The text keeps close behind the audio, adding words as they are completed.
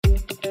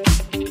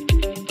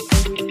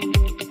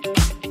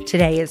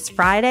Today is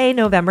Friday,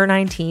 November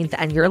 19th,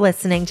 and you're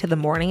listening to the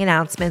morning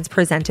announcements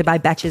presented by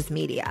Betches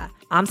Media.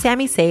 I'm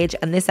Sammy Sage,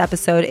 and this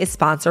episode is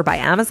sponsored by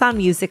Amazon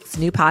Music's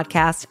new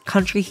podcast,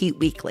 Country Heat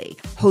Weekly,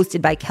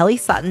 hosted by Kelly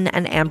Sutton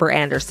and Amber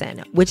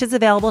Anderson, which is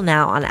available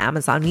now on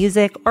Amazon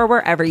Music or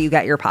wherever you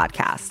get your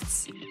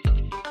podcasts.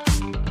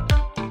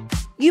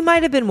 You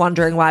might have been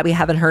wondering why we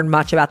haven't heard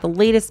much about the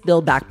latest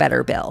Build Back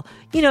Better bill.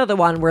 You know, the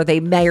one where they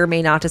may or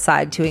may not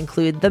decide to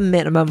include the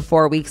minimum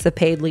 4 weeks of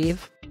paid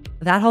leave.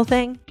 That whole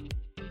thing?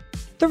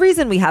 The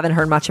reason we haven't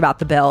heard much about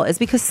the bill is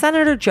because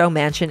Senator Joe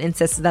Manchin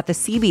insisted that the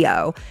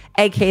CBO,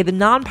 aka the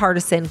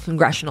Nonpartisan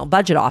Congressional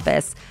Budget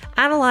Office,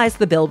 analyze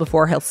the bill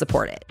before he'll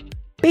support it.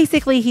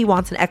 Basically, he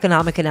wants an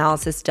economic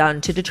analysis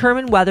done to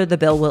determine whether the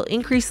bill will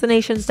increase the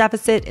nation's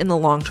deficit in the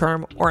long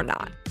term or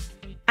not.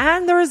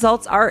 And the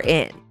results are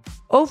in.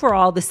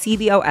 Overall, the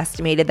CBO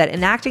estimated that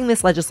enacting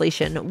this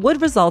legislation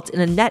would result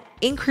in a net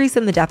increase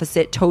in the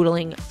deficit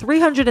totaling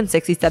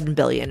 $367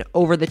 billion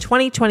over the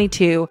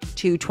 2022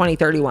 to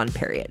 2031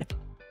 period.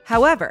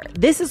 However,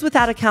 this is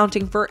without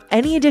accounting for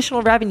any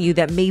additional revenue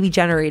that may be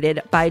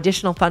generated by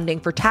additional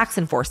funding for tax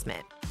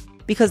enforcement,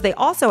 because they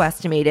also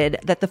estimated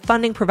that the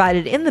funding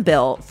provided in the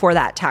bill for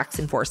that tax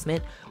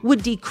enforcement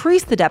would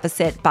decrease the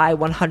deficit by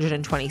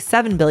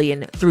 $127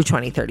 billion through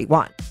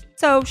 2031.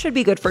 So should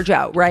be good for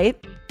Joe,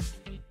 right?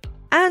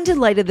 And in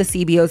light of the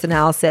CBO's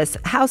analysis,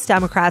 House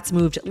Democrats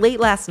moved late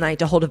last night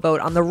to hold a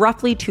vote on the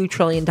roughly $2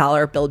 trillion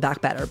Build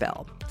Back Better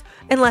bill.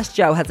 Unless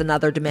Joe has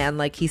another demand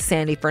like he's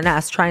Sandy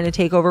Furness trying to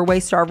take over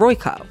Waystar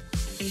Royco.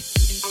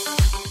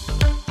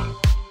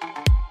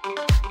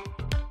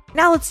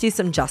 Now let's do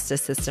some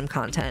justice system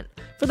content.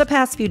 For the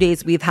past few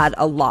days, we've had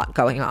a lot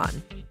going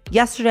on.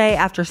 Yesterday,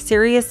 after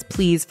serious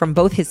pleas from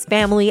both his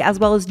family as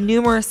well as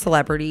numerous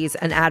celebrities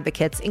and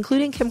advocates,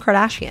 including Kim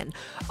Kardashian,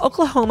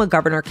 Oklahoma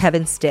Governor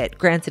Kevin Stitt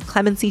granted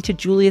clemency to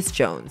Julius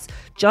Jones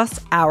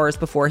just hours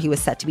before he was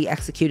set to be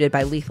executed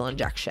by lethal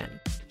injection.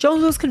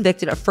 Jones was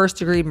convicted of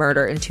first-degree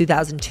murder in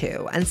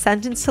 2002 and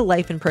sentenced to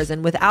life in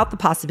prison without the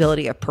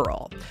possibility of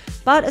parole.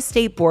 But a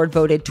state board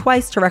voted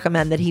twice to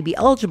recommend that he be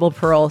eligible for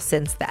parole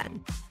since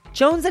then.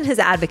 Jones and his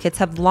advocates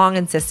have long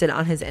insisted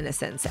on his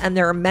innocence, and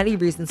there are many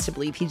reasons to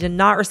believe he did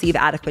not receive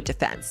adequate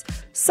defense,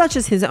 such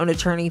as his own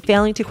attorney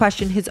failing to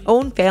question his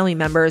own family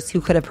members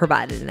who could have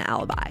provided an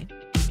alibi.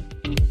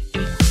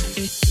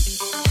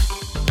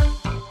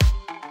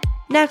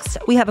 Next,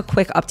 we have a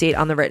quick update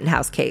on the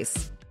Rittenhouse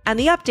case. And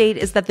the update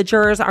is that the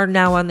jurors are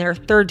now on their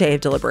third day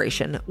of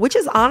deliberation, which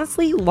is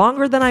honestly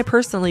longer than I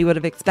personally would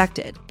have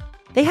expected.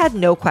 They had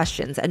no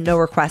questions and no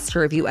requests to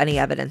review any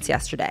evidence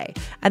yesterday,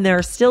 and there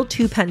are still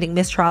 2 pending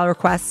mistrial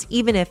requests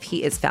even if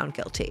he is found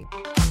guilty.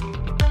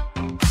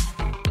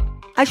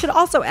 I should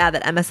also add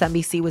that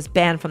MSNBC was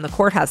banned from the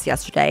courthouse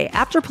yesterday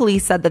after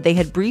police said that they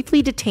had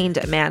briefly detained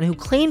a man who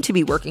claimed to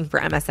be working for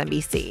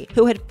MSNBC,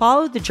 who had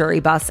followed the jury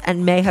bus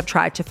and may have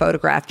tried to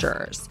photograph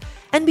jurors.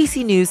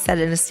 NBC News said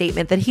in a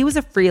statement that he was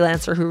a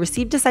freelancer who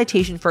received a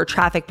citation for a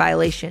traffic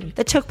violation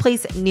that took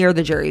place near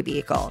the jury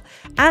vehicle,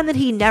 and that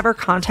he never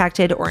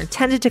contacted or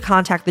intended to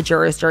contact the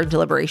jurors during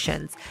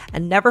deliberations,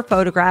 and never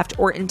photographed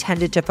or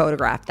intended to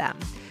photograph them.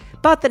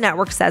 But the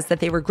network says that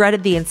they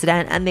regretted the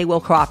incident and they will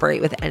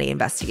cooperate with any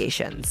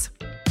investigations.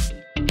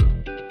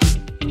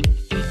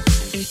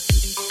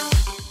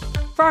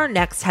 For our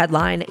next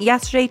headline,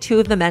 yesterday 2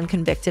 of the men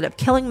convicted of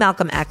killing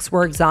Malcolm X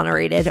were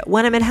exonerated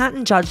when a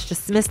Manhattan judge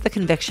dismissed the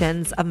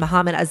convictions of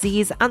Muhammad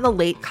Aziz and the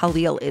late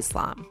Khalil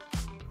Islam.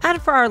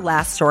 And for our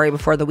last story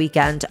before the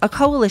weekend, a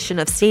coalition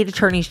of state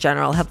attorneys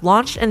general have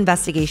launched an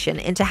investigation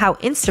into how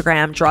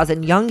Instagram draws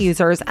in young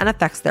users and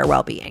affects their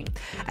well-being.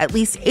 At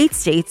least 8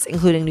 states,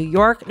 including New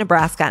York,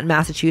 Nebraska, and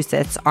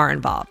Massachusetts, are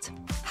involved.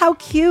 How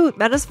cute!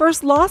 Meta's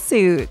first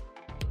lawsuit!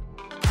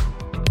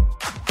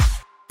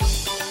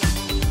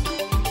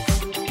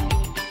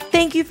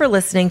 Thank you for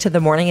listening to the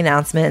morning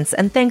announcements,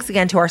 and thanks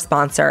again to our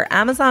sponsor,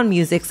 Amazon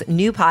Music's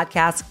new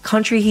podcast,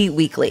 Country Heat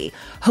Weekly,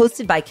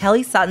 hosted by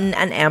Kelly Sutton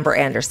and Amber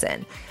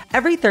Anderson.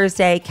 Every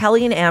Thursday,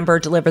 Kelly and Amber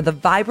deliver the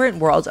vibrant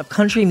world of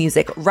country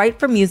music right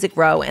from Music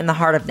Row in the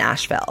heart of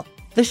Nashville.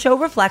 The show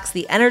reflects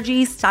the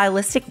energy,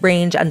 stylistic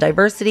range, and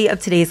diversity of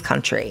today's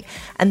country,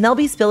 and they'll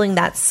be spilling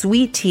that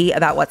sweet tea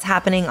about what's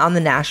happening on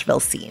the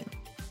Nashville scene.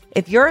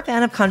 If you're a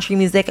fan of country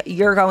music,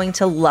 you're going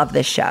to love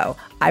this show.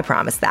 I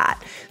promise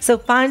that. So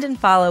find and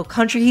follow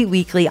Country Heat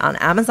Weekly on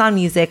Amazon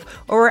Music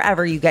or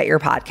wherever you get your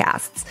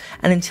podcasts.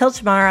 And until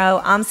tomorrow,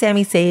 I'm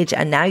Sammy Sage,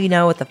 and now you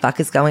know what the fuck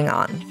is going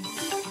on.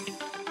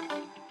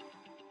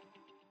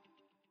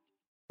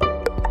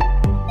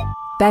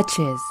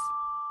 Betches.